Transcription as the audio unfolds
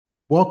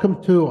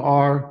Welcome to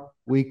our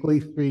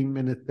weekly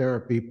 3-minute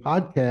therapy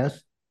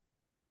podcast,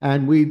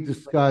 and we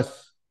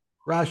discuss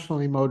rational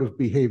emotive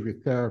behavior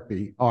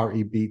therapy,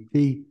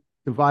 REBT,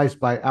 devised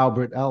by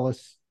Albert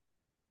Ellis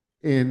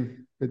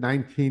in the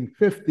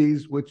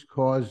 1950s, which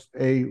caused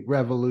a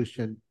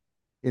revolution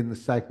in the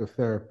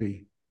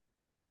psychotherapy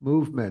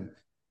movement.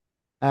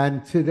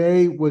 And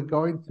today we're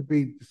going to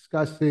be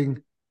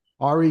discussing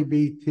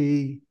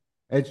REBT,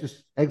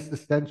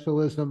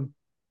 existentialism,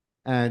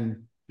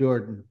 and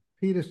Jordan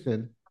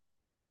Peterson.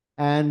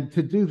 And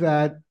to do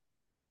that,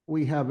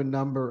 we have a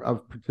number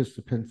of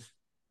participants.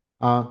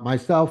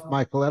 Myself,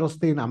 Michael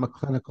Edelstein, I'm a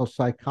clinical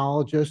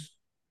psychologist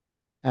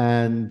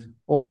and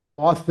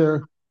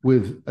author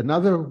with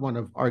another one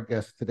of our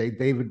guests today,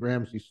 David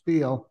Ramsey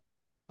Steele,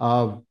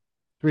 of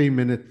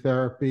 3-Minute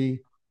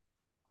Therapy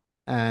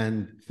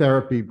and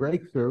Therapy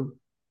Breakthrough.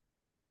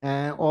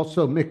 And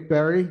also Mick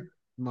Berry,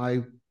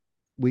 my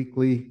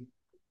weekly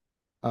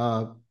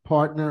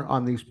partner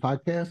on these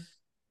podcasts.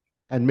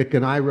 And Mick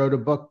and I wrote a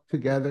book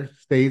together,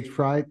 Stage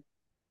Fright,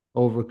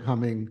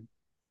 Overcoming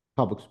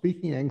Public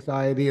Speaking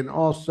Anxiety. And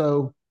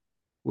also,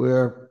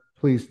 we're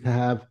pleased to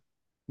have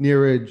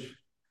Neeraj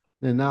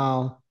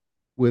Ninal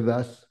with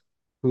us,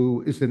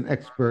 who is an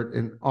expert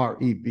in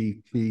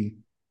REBT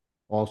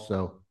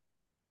also.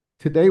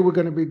 Today, we're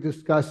going to be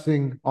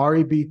discussing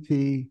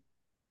REBT,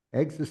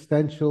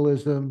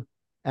 existentialism,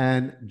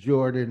 and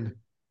Jordan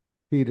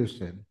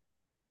Peterson.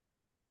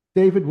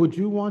 David, would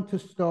you want to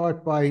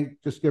start by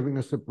just giving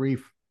us a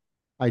brief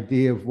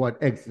idea of what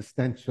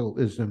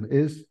existentialism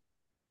is?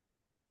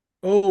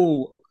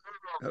 Oh,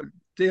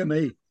 dear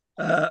me.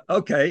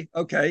 Okay.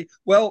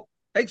 Well,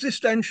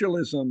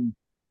 existentialism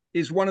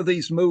is one of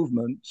these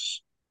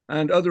movements,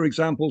 and other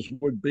examples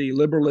would be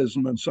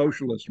liberalism and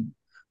socialism,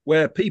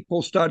 where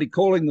people started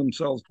calling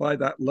themselves by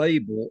that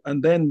label,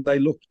 and then they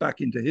looked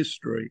back into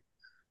history.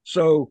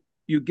 So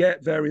you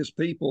get various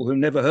people who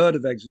never heard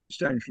of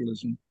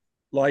existentialism,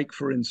 like,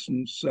 for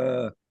instance,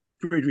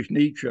 Friedrich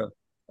Nietzsche,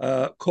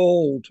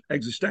 called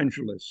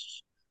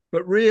existentialists.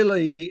 But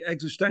really,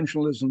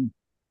 existentialism,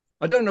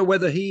 I don't know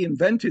whether he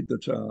invented the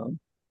term,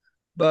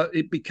 but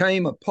it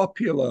became a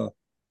popular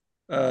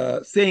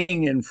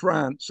thing in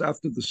France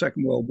after the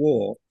Second World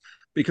War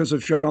because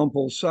of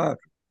Jean-Paul Sartre,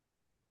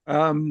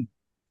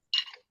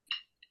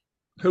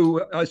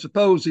 who I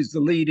suppose is the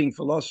leading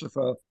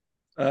philosopher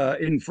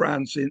in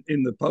France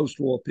in the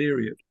post-war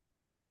period.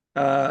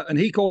 And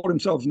he called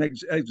himself an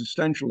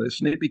existentialist,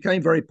 and it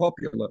became very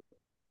popular.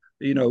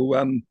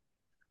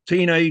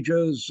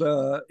 Teenagers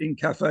in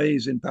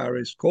cafes in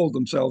Paris called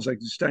themselves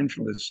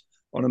existentialists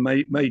on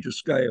a major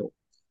scale.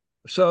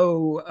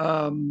 So,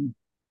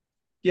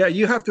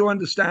 you have to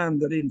understand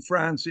that in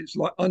France, it's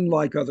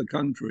unlike other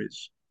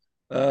countries.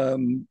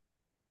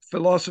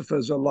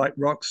 Philosophers are like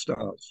rock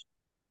stars.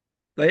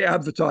 They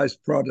advertise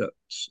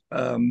products.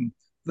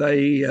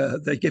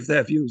 They give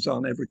their views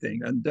on everything,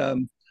 and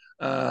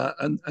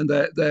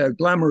they're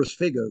glamorous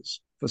figures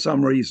for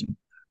some reason.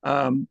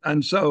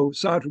 And so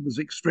Sartre was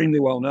extremely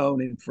well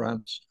known in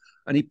France,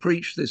 and he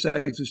preached this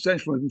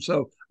existentialism.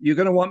 So you're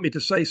going to want me to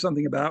say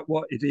something about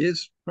what it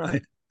is,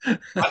 right?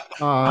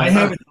 I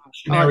have a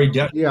dictionary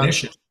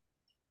definition. Yeah.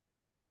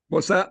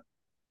 What's that?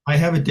 I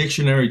have a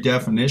dictionary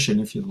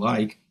definition if you'd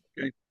like.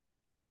 Okay.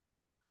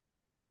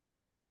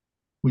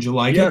 Would you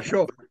like it? it?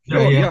 Sure.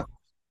 Yeah.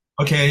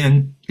 Okay,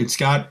 and it's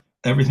got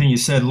everything you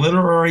said: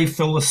 literary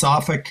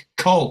philosophic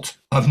cult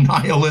of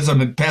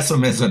nihilism and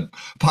pessimism,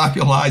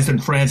 popularized in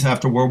France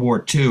after World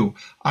War II.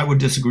 I would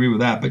disagree with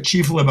that, but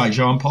chiefly by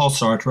Jean-Paul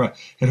Sartre.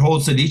 It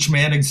holds that each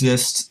man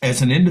exists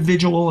as an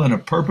individual in a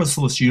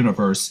purposeless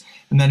universe,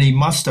 and that he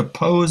must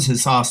oppose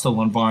his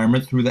hostile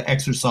environment through the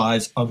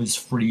exercise of his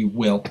free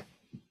will.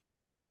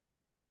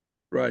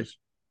 Right.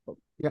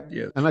 Yeah.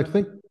 Yes. And I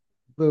think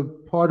the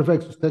part of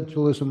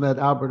existentialism that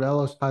Albert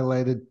Ellis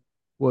highlighted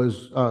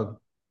was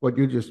what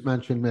you just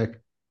mentioned, Mick,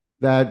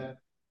 that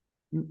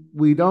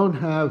we don't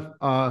have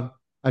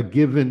a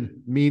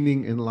given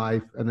meaning in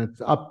life, and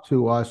it's up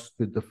to us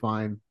to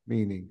define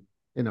meaning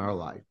in our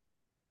life.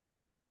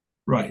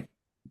 Right.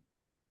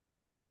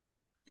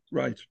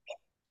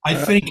 I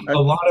think a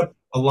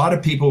lot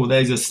of people with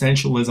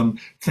existentialism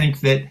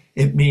think that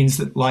it means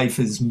that life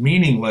is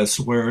meaningless,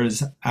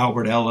 whereas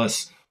Albert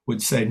Ellis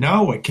would say,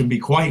 no, it can be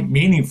quite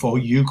meaningful.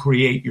 You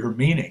create your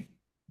meaning.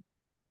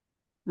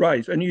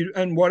 Right,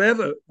 and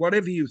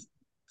whatever you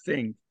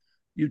think,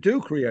 you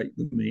do create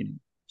the meaning.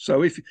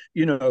 So if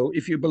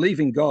you believe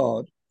in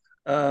God,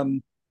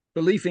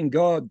 belief in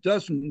God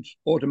doesn't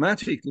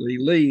automatically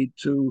lead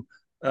to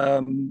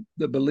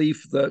the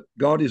belief that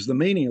God is the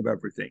meaning of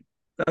everything.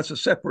 That's a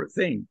separate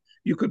thing.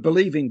 You could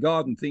believe in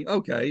God and think,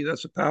 okay,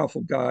 that's a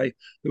powerful guy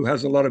who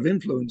has a lot of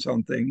influence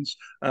on things,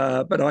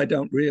 but I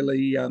don't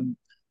really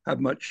have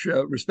much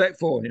respect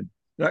for him.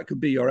 That could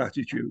be your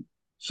attitude.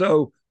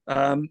 So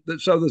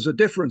there's a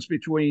difference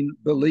between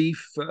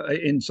belief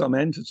in some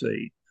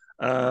entity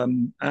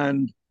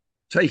and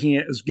taking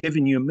it as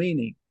giving you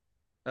meaning.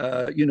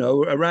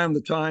 Around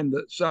the time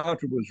that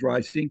Sartre was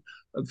writing,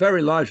 a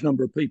very large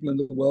number of people in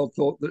the world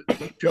thought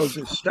that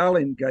Joseph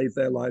Stalin gave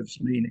their lives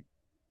meaning.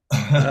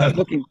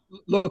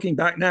 Looking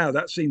back now,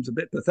 that seems a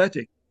bit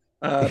pathetic.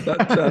 But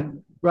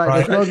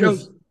right, that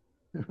shows,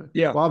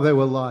 yeah. While they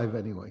were alive,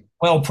 anyway.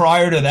 Well,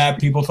 prior to that,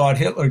 people thought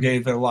Hitler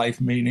gave their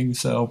life meaning,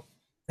 so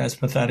that's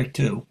pathetic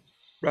too.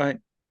 Right.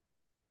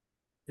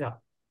 Yeah.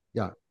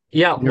 Yeah.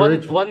 Yeah.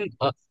 David,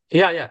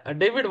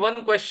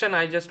 one question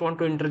I just want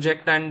to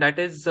interject, and that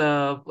is,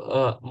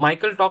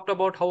 Michael talked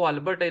about how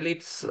Albert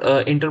Ellis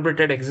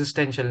interpreted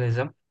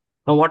existentialism.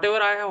 Now,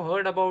 whatever I have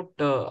heard about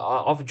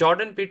of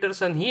Jordan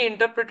Peterson, he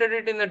interpreted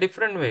it in a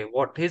different way.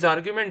 What his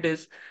argument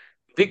is,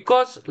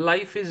 because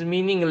life is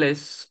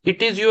meaningless,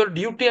 it is your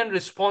duty and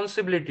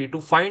responsibility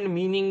to find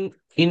meaning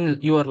in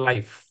your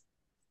life.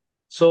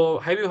 So,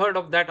 have you heard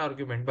of that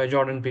argument by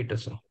Jordan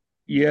Peterson?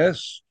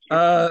 Yes.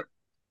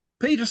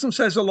 Peterson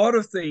says a lot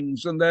of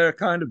things, and they're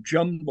kind of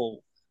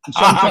jumble. And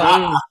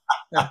sometimes,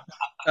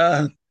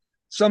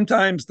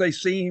 sometimes they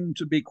seem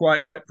to be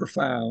quite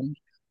profound.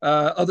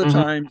 Other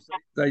times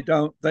they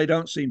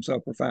don't seem so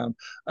profound.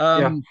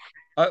 One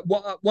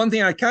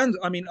thing I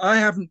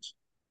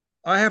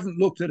haven't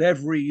looked at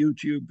every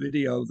YouTube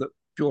video that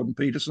Jordan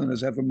Peterson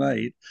has ever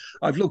made.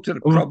 I've looked at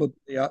probably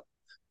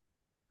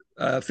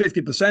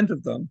 50%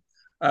 of them.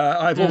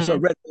 I've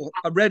also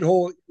read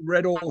all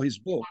his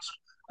books.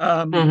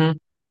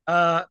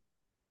 I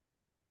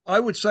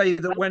would say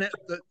that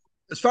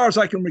as far as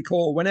I can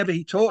recall, whenever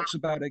he talks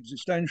about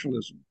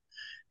existentialism,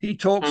 he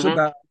talks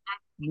about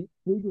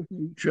Friedrich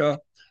Nietzsche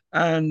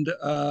and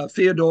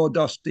Fyodor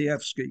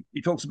Dostoevsky.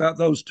 He talks about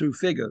those two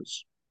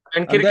figures.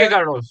 And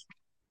Kierkegaard also.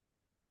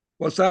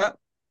 What's that?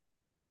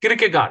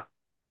 Kierkegaard.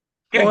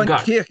 Oh, and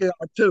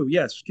Kierkegaard too.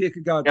 Yes,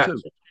 Kierkegaard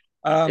too.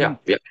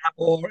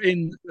 Or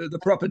in the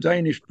proper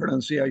Danish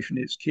pronunciation,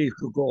 it's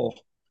Kierkegaard.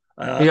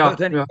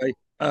 But anyway,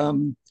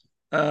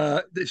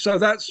 so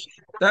that's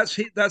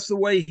the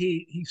way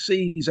he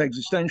sees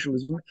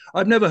existentialism.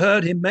 I've never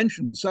heard him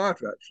mention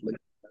Sartre, actually.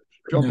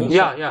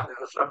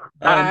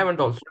 I haven't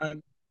also.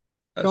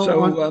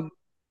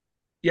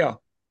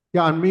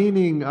 On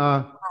meaning.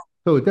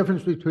 So the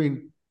difference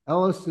between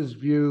Ellis's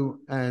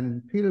view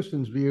and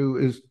Peterson's view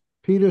is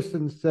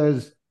Peterson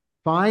says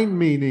find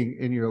meaning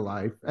in your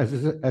life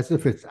as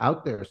if it's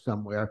out there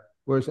somewhere,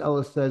 whereas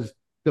Ellis says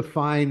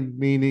define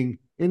meaning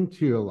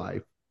into your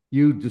life.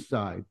 You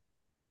decide.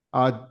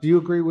 Do you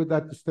agree with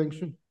that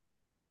distinction,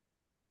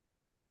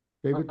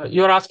 David?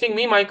 You're asking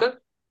me, Michael?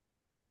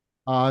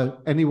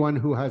 Anyone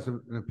who has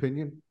an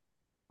opinion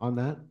on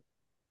that?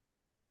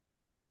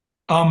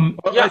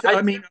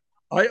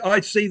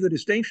 I see the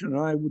distinction.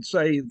 I would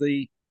say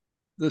the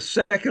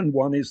second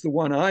one is the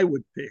one I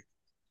would pick.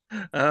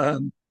 I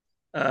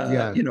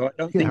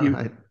don't think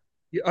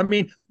I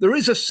mean, there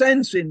is a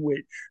sense in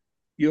which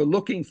you're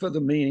looking for the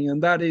meaning,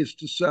 and that is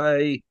to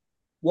say,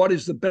 what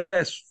is the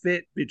best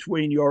fit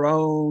between your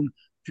own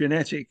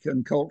genetic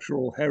and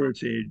cultural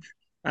heritage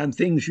and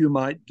things you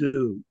might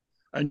do.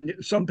 And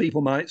some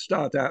people might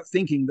start out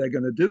thinking they're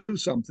going to do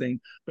something,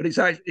 but it's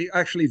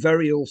actually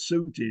very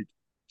ill-suited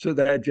to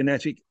their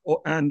genetic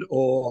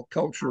or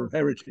cultural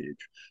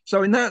heritage.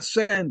 So in that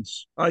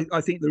sense,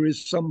 I think there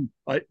is some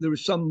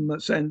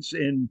sense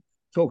in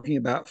talking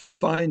about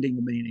finding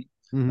the meaning.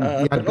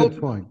 But good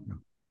point.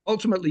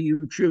 Ultimately,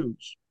 you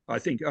choose, I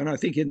think. And I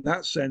think in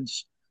that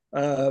sense,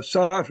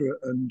 Sartre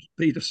and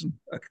Peterson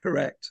are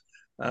correct.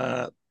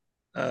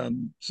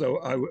 So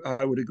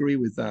I would agree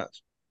with that.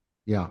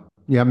 Yeah,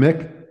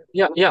 Mick?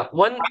 Yeah.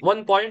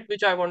 One point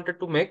which I wanted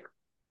to make.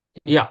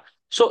 Yeah.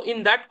 So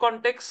in that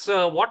context,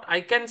 what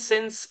I can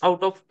sense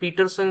out of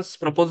Peterson's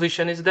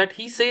proposition is that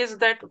he says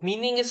that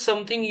meaning is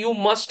something you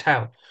must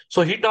have.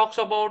 So he talks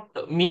about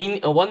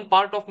one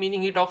part of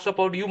meaning, he talks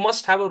about you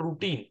must have a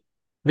routine,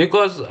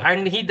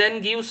 and he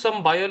then gives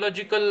some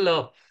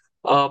biological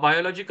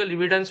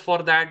evidence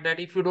for that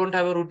if you don't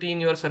have a routine,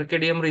 your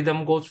circadian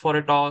rhythm goes for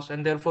a toss,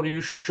 and therefore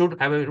you should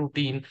have a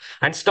routine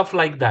and stuff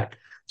like that.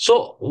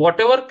 So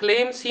whatever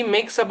claims he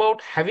makes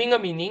about having a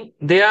meaning,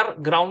 they are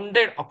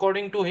grounded,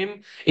 according to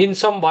him, in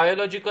some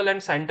biological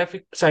and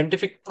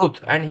scientific truth.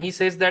 And he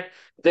says that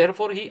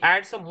therefore he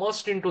adds a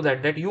must into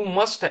that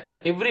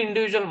every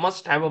individual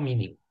must have a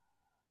meaning.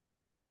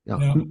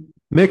 Yeah.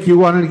 Mick, you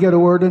wanted to get a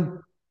word in?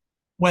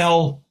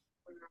 Well,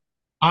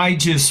 I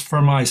just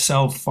for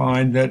myself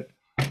find that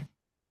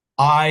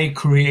I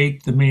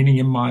create the meaning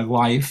in my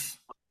life,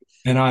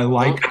 and I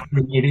like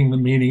creating the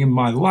meaning in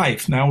my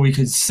life. Now we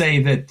could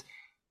say that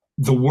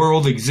the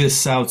world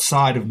exists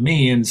outside of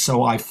me, and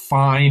so I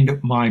find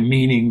my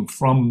meaning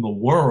from the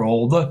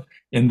world,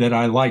 and that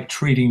I like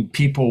treating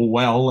people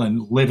well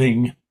and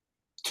living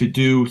to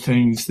do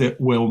things that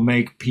will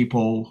make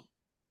people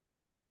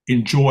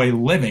enjoy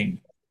living.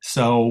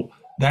 So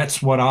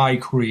that's what I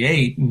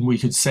create, and we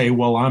could say,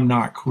 well, I'm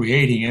not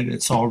creating it.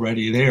 It's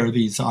already there.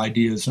 These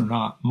ideas are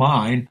not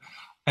mine.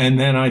 And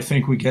then I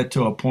think we get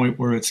to a point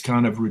where it's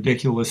kind of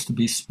ridiculous to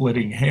be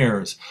splitting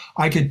hairs.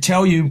 I could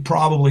tell you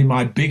probably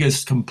my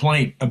biggest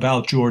complaint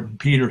about Jordan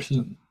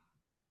Peterson.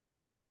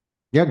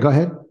 Yeah, go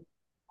ahead.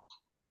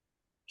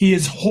 He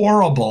is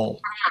horrible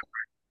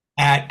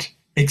at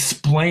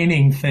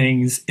explaining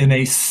things in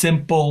a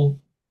simple,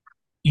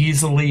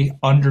 easily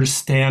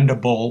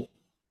understandable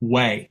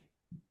way.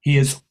 He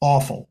is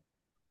awful.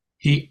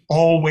 He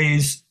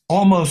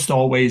almost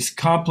always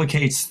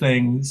complicates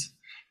things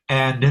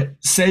and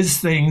says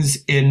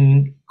things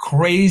in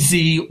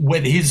crazy,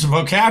 with his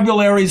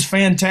vocabulary is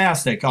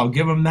fantastic. I'll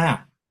give him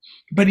that.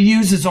 But he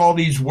uses all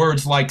these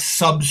words like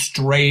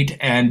substrate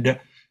and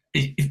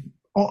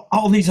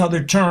all these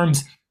other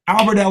terms.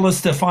 Albert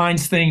Ellis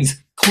defines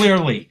things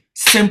clearly,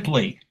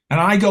 simply,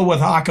 and I go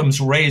with Occam's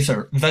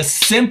razor. The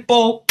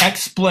simple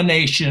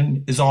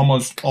explanation is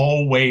almost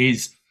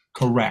always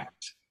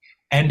correct.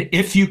 And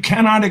if you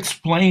cannot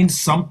explain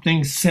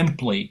something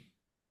simply,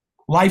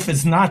 life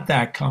is not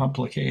that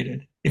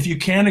complicated. If you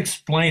can't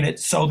explain it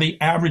so the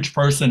average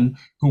person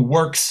who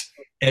works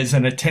as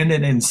an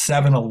attendant in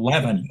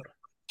 7-Eleven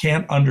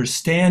can't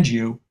understand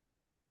you,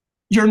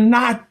 you're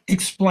not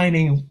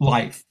explaining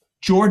life.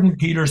 Jordan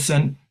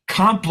Peterson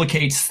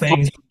complicates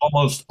things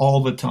almost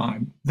all the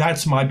time.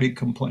 That's my big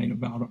complaint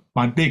about him.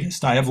 My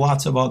biggest. I have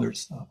lots of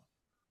others, though.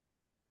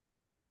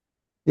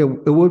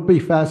 It would be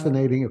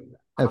fascinating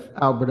if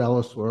Albert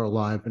Ellis were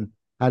alive and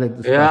had a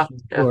discussion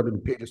with Jordan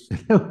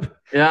Peterson.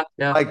 Yeah,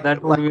 like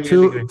that would be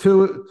two, really great.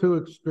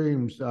 two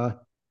extremes,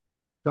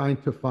 trying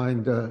to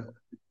find a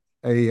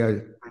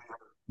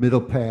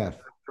middle path,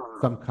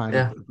 some kind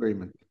of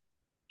agreement.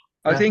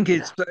 I think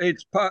it's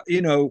part,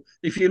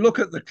 if you look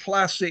at the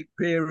classic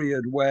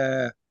period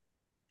where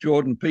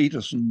Jordan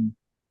Peterson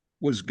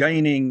was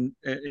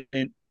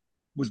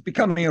was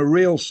becoming a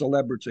real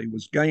celebrity,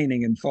 was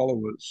gaining in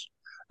followers.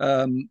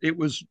 It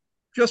was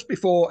just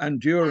before and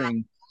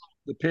during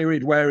the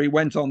period where he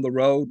went on the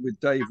road with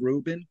Dave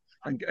Rubin,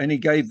 and he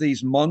gave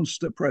these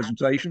monster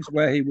presentations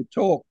where he would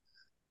talk.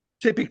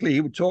 Typically,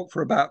 he would talk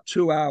for about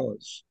 2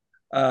 hours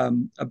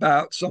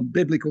about some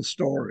biblical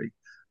story,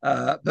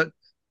 but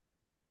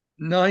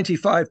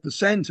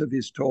 95% of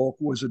his talk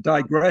was a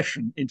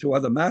digression into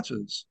other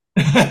matters.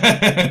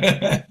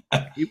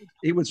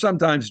 He would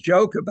sometimes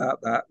joke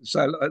about that.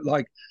 So,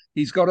 like,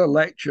 he's got a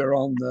lecture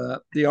on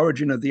the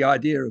origin of the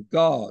idea of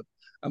God.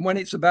 And when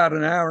it's about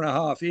an hour and a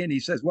half in, he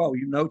says, well,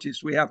 you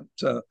notice we haven't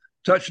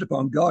touched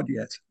upon God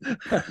yet.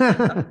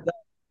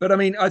 But I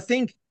mean, I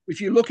think if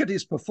you look at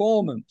his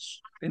performance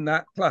in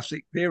that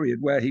classic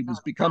period where he was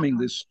becoming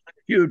this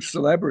huge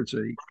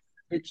celebrity,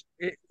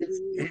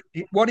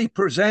 what he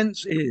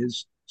presents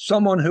is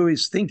someone who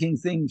is thinking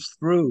things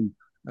through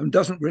and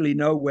doesn't really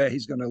know where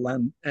he's going to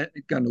land.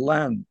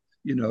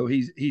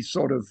 He's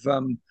sort of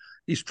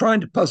he's trying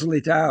to puzzle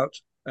it out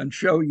and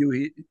show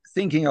you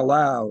thinking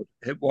aloud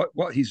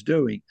what he's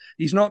doing.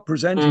 He's not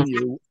presenting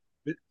you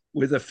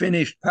with a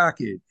finished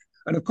package.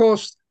 And of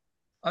course,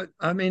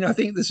 I mean, I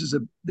think this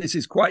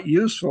is quite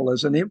useful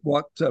as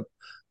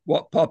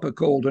what Popper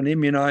called an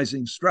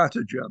immunizing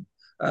stratagem.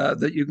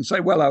 That you can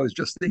say, well, I was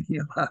just thinking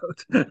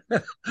aloud.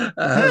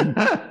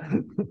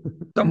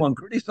 Someone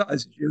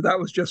criticizes you. That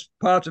was just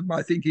part of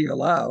my thinking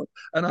aloud.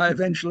 And I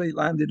eventually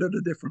landed at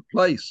a different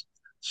place.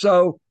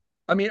 So,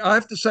 I mean, I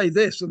have to say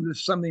this, and this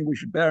is something we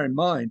should bear in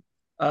mind.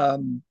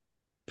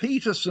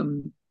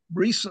 Peterson,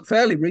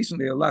 fairly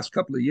recently, the last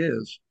couple of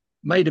years,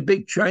 made a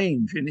big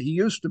change. And he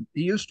used to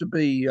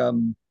be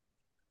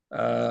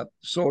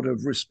sort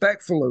of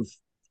respectful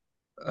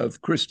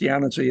of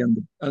Christianity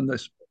and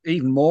this,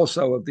 even more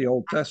so of the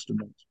Old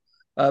Testament.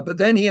 But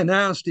then he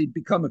announced he'd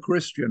become a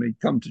Christian.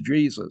 He'd come to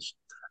Jesus.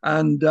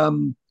 And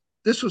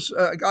this was,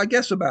 I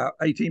guess, about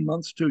 18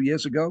 months, 2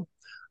 years ago.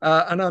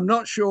 And I'm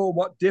not sure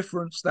what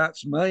difference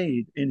that's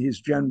made in his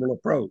general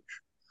approach.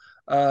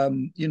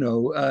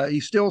 He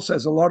still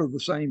says a lot of the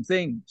same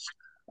things.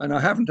 And I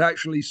haven't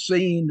actually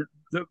seen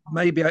that.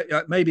 Maybe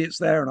it's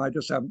there and I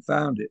just haven't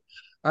found it.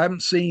 I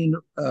haven't seen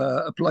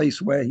a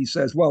place where he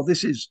says, well,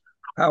 this is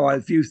how I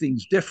view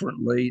things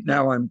differently.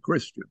 Now I'm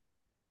Christian.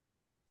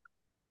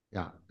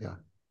 Yeah. I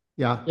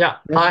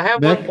have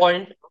Mick? one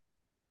point.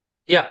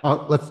 Yeah.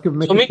 Let's give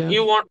Mick So a Mick, chance.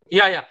 you want?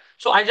 Yeah.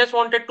 So I just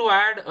wanted to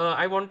add,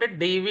 I wanted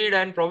David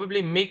and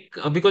probably Mick,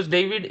 because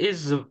David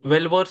is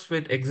well versed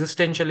with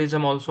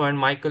existentialism also, and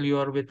Michael, you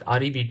are with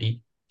REBT.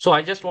 So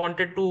I just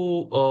wanted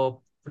to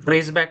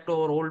trace back to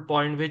our old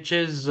point, which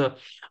is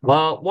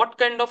what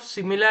kind of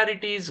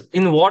similarities,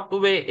 in what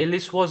way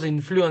Ellis was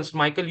influenced.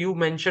 Michael, you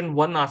mentioned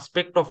one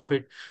aspect of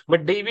it,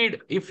 but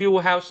David, if you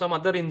have some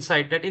other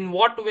insight, that in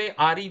what way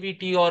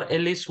REBT or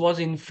Ellis was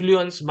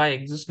influenced by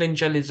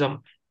existentialism,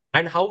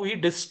 and how he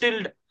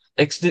distilled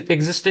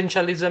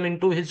existentialism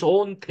into his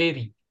own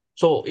theory.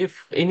 So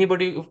if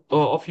anybody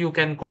of you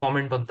can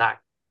comment on that.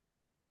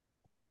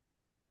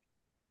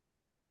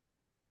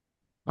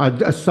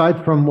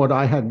 Aside from what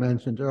I had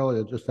mentioned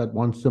earlier, just that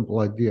one simple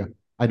idea,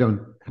 I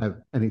don't have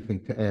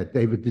anything to add.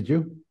 David, did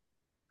you?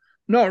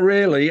 Not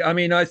really. I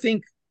mean, I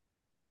think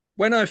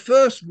when I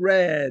first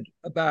read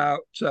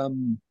about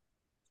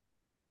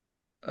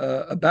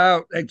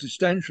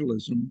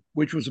existentialism,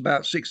 which was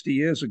about 60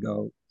 years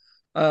ago,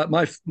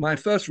 my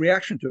first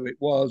reaction to it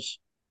was,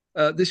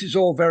 this is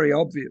all very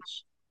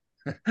obvious.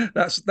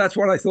 That's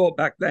what I thought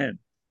back then,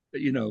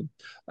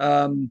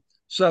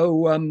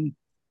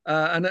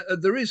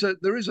 There is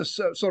a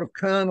sort of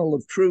kernel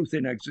of truth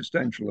in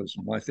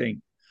existentialism, I think,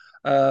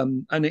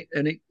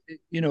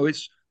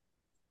 it's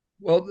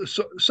well,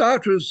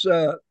 Sartre's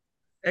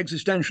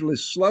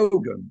existentialist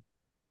slogan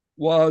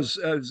was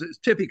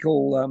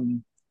typical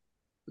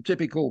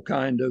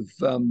kind of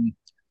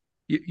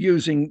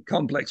using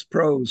complex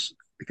prose,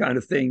 the kind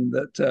of thing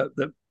that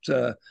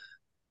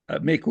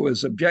Mick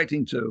was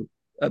objecting to,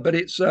 but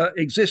it's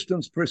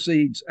existence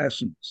precedes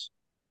essence.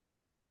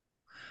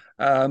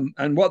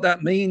 And what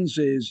that means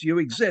is you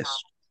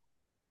exist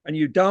and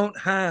you don't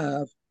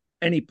have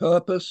any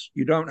purpose.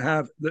 You don't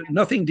have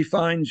nothing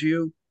defines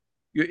you.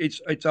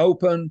 It's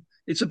open.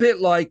 It's a bit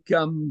like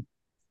you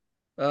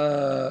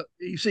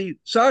see,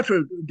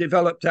 Sartre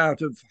developed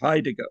out of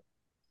Heidegger,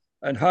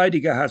 and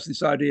Heidegger has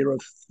this idea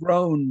of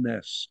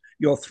thrownness.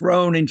 You're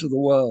thrown into the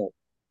world,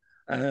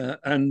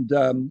 and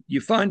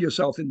you find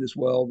yourself in this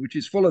world which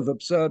is full of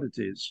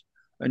absurdities,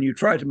 and you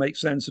try to make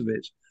sense of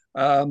it.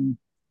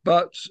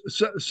 But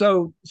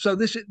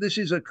this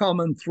is a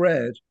common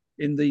thread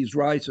in these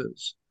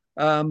writers,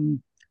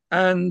 and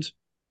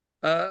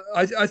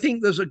I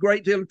think there's a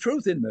great deal of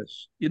truth in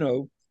this.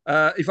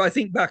 If I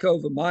think back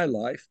over my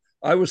life,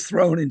 I was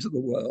thrown into the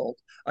world.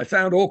 I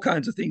found all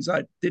kinds of things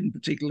I didn't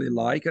particularly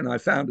like, and I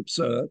found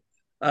absurd.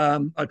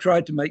 I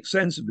tried to make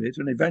sense of it,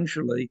 and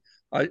eventually,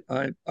 I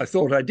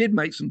thought I did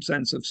make some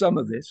sense of some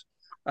of it.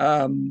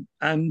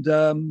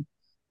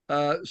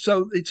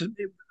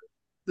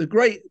 The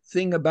great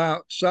thing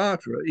about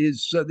Sartre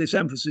is this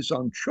emphasis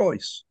on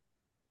choice,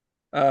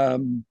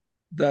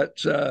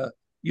 that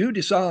you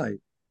decide.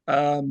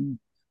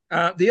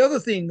 The other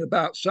thing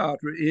about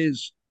Sartre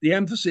is the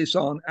emphasis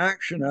on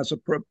action as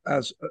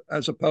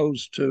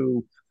opposed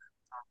to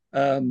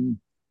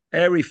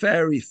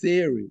airy-fairy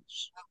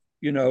theories.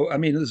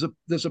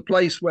 There's a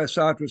place where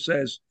Sartre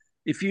says,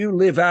 if you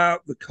live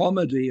out the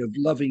comedy of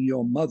loving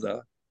your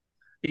mother,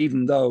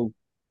 even though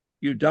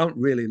you don't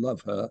really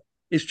love her,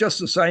 it's just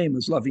the same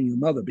as loving your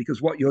mother,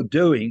 because what you're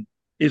doing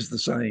is the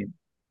same.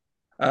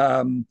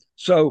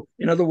 So,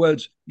 in other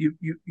words, you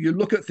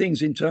look at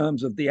things in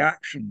terms of the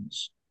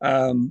actions,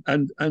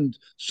 and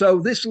so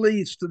this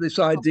leads to this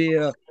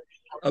idea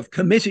of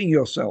committing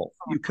yourself.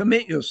 You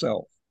commit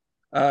yourself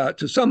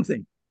to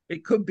something.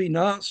 It could be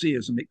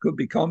Nazism, it could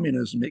be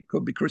communism, it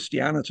could be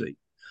Christianity,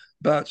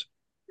 but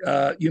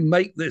you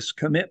make this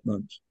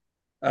commitment,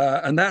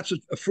 and that's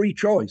a free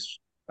choice.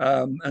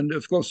 And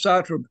of course,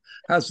 Sartre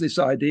has this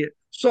idea.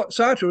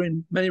 Sartre,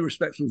 in many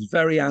respects, was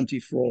very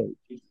anti-Freud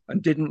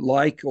and didn't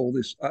like all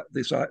this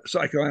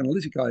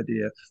psychoanalytic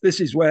idea. This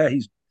is where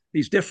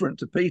he's different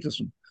to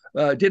Peterson.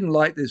 Didn't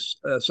like this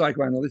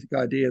psychoanalytic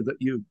idea that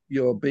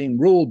you're being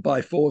ruled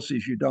by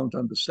forces you don't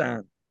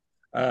understand.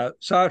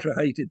 Sartre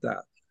hated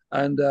that,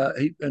 and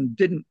he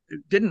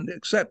didn't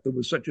accept there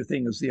was such a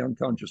thing as the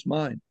unconscious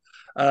mind.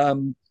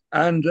 So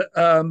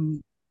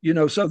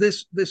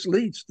this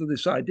leads to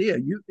this idea.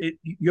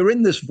 You're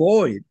in this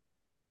void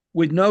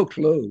with no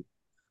clue,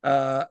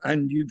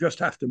 and you just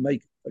have to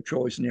make a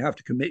choice, and you have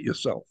to commit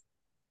yourself.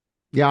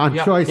 Yeah, on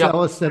choice,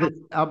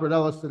 Albert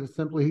Ellis said it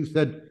simply. He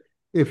said,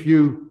 if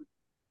you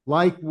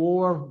like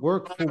war,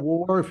 work for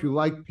war. If you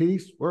like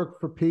peace,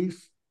 work for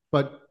peace.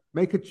 But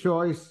make a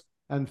choice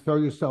and throw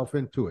yourself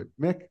into it.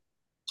 Mick?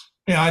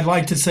 Yeah, I'd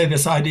like to say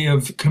this idea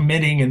of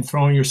committing and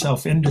throwing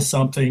yourself into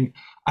something,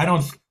 I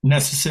don't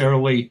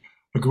necessarily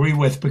agree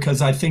with,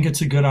 because I think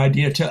it's a good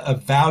idea to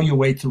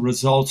evaluate the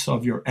results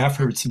of your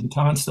efforts and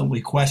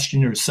constantly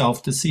question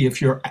yourself to see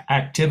if your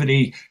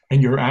activity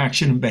and your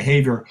action and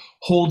behavior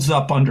holds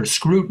up under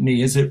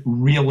scrutiny. Is it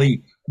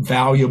really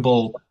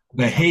valuable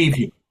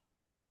behavior?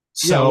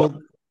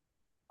 So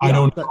I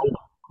don't know.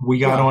 We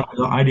got on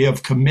the idea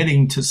of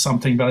committing to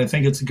something, but I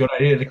think it's a good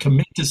idea to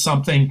commit to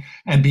something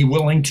and be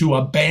willing to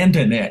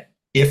abandon it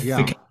if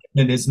the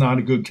commitment is not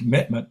a good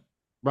commitment.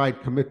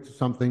 Right. Commit to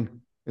something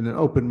in an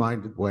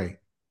open-minded way.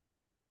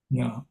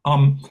 Yeah.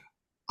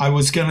 I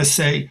was going to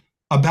say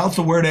about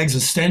the word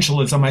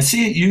existentialism. I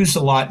see it used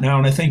a lot now,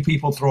 and I think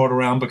people throw it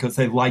around because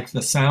they like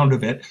the sound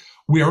of it.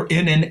 We are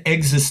in an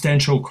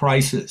existential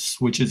crisis,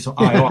 which is,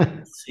 I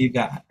often see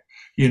that.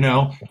 And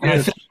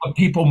I think what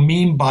people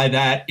mean by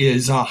that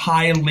is a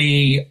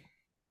highly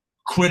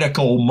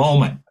critical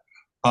moment.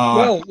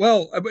 But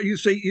you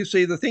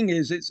see, the thing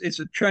is, it's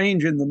a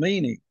change in the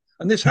meaning,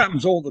 and this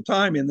happens all the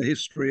time in the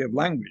history of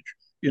language.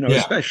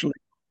 Especially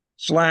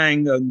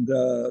slang and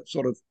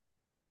sort of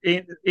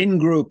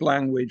in-group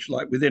language,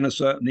 like within a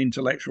certain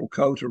intellectual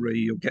coterie,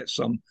 you'll get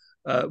some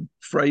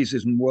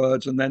phrases and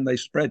words, and then they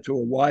spread to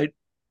a wider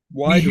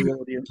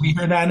audience. We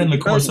hear that in the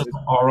course of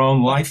our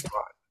own lifetime.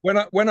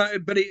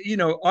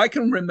 I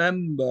can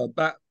remember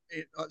back.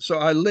 So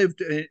I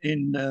lived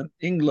in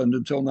England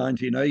until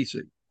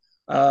 1980,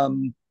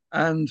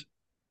 and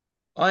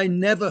I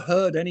never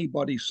heard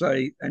anybody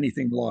say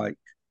anything like,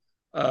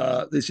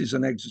 "This is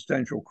an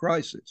existential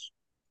crisis."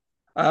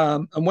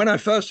 And when I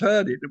first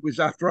heard it, it was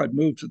after I'd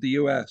moved to the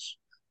US.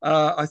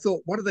 I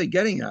thought, what are they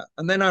getting at?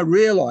 And then I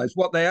realized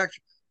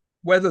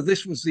whether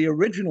this was the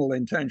original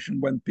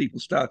intention when people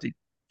started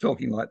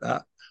talking like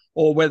that,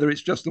 or whether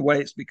it's just the way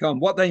it's become.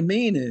 What they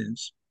mean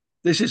is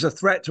this is a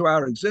threat to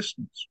our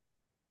existence.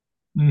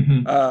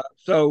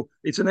 So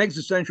it's an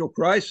existential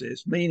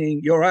crisis,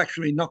 meaning you're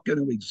actually not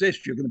going to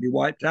exist. You're going to be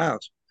wiped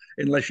out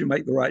unless you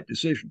make the right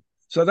decision.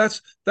 So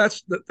that's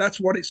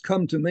what it's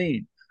come to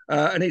mean,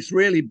 and it's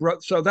really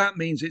so that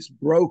means it's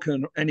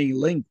broken any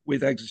link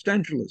with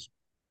existentialism.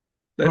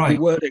 That right.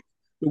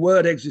 the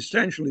word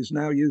existential is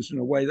now used in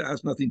a way that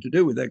has nothing to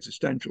do with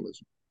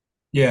existentialism.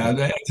 Yeah,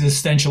 the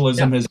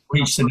existentialism has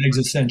reached an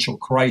existential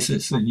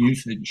crisis in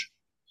usage.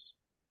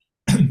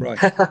 Right.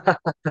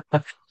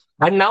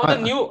 And now the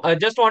new, I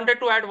just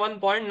wanted to add one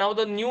point. Now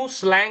the new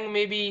slang,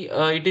 maybe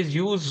it is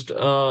used,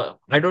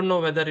 I don't know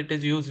whether it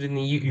is used in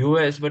the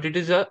US, but it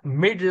is a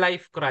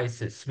midlife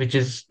crisis, which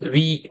is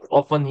we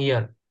often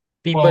hear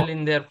people Well,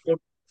 in their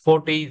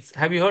 40s.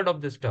 Have you heard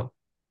of this term?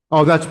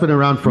 Oh, that's been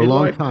around for a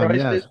long Midlife time.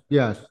 crisis.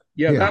 Yes.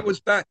 Yeah, that was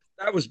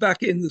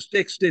back in the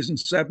 60s and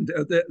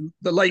 70s,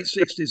 the late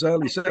 60s,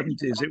 early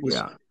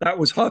 70s. That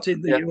was hot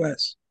in the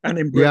US and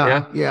in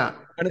Britain. Yeah.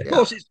 And of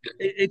course,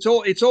 it's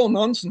all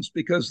nonsense,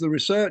 because the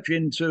research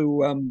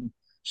into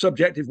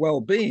subjective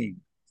well-being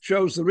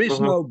shows there is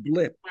no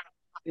blip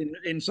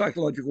in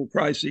psychological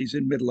crises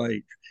in middle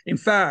age. In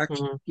fact,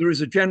 there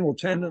is a general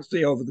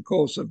tendency over the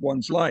course of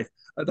one's life,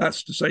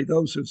 that's to say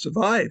those who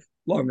survive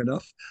long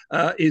enough,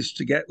 is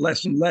to get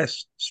less and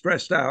less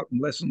stressed out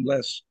and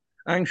less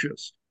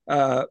anxious.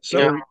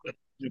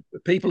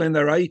 People in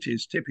their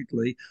 80s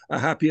typically are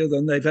happier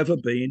than they've ever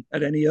been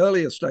at any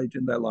earlier stage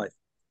in their life.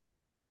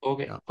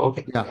 Okay.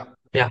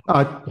 Yeah.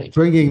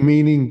 Bringing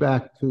meaning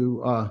back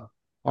to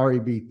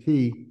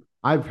REBT,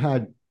 I've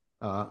had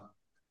a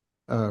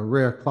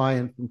rare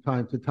client from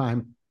time to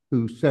time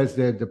who says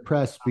they're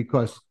depressed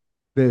because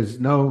there's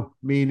no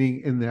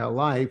meaning in their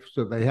life,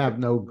 so they have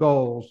no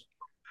goals.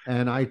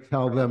 And I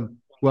tell them,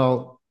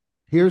 well,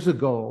 here's a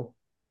goal.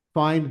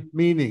 Find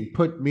meaning,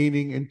 put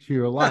meaning into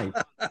your life,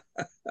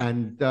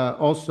 and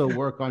also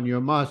work on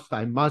your must.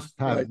 I must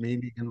have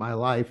meaning in my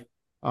life.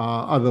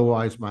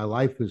 Otherwise, my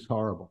life is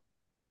horrible.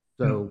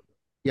 So,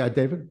 yeah,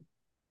 David,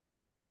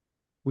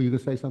 were you going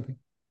to say something?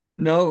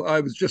 No, I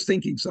was just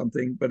thinking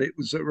something, but it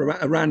was a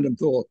random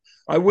thought.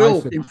 I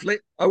will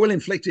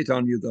inflict it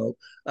on you, though.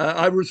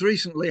 I was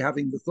recently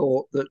having the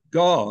thought that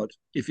God,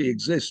 if he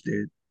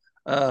existed,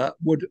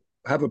 would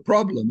have a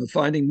problem of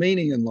finding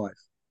meaning in life.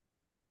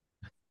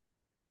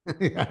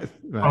 Yes,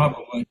 right.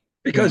 Probably.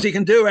 Because he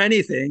can do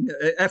anything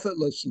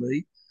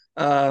effortlessly,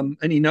 and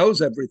he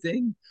knows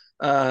everything,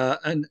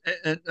 and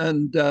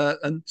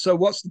so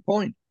what's the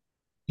point?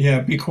 Yeah,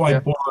 it'd be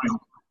quite boring.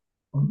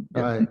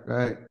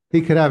 Right.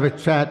 He could have a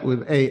chat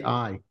with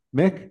AI.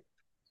 Mick?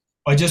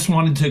 I just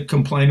wanted to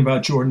complain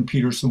about Jordan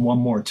Peterson one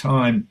more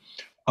time,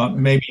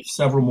 maybe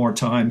several more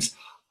times.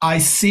 I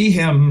see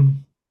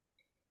him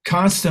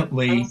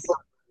constantly,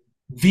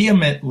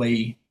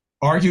 vehemently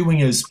arguing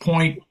his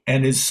point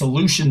and his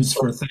solutions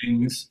for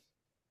things.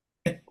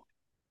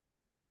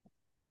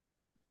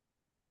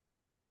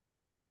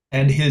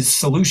 And his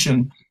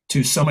solution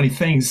to so many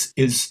things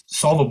is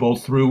solvable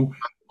through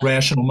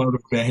rational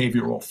motive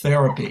behavioral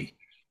therapy.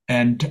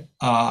 And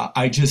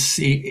I just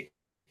see,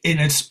 and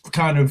it's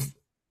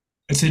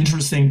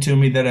interesting to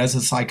me that as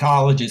a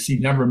psychologist, he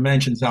never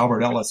mentions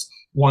Albert Ellis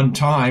one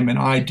time. And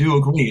I do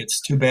agree, it's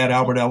too bad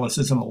Albert Ellis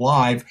isn't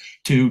alive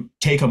to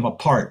take him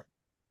apart.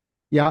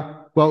 Yeah,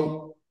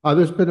 well,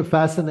 there's been a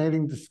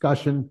fascinating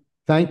discussion.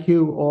 Thank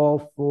you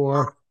all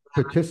for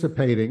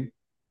participating.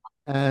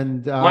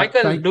 And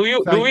Michael,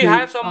 do we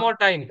have some more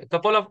time?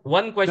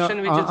 One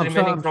question which is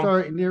remaining I'm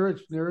sorry,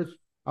 Neeraj,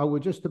 we're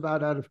just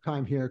about out of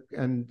time here.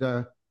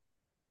 And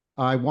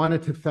I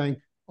wanted to thank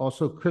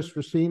also Chris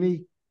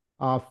Rossini,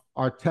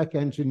 our tech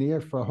engineer,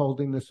 for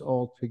holding this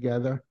all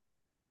together.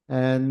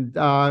 And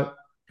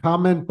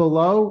comment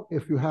below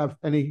if you have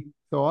any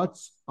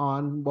thoughts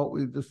on what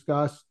we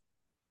discussed.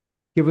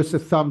 Give us a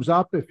thumbs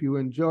up if you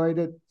enjoyed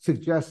it.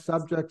 Suggest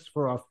subjects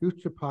for our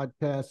future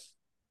podcasts.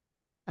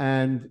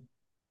 And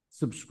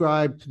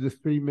subscribe to the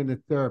 3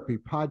 Minute Therapy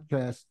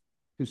podcast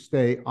to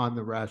stay on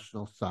the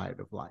rational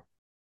side of life.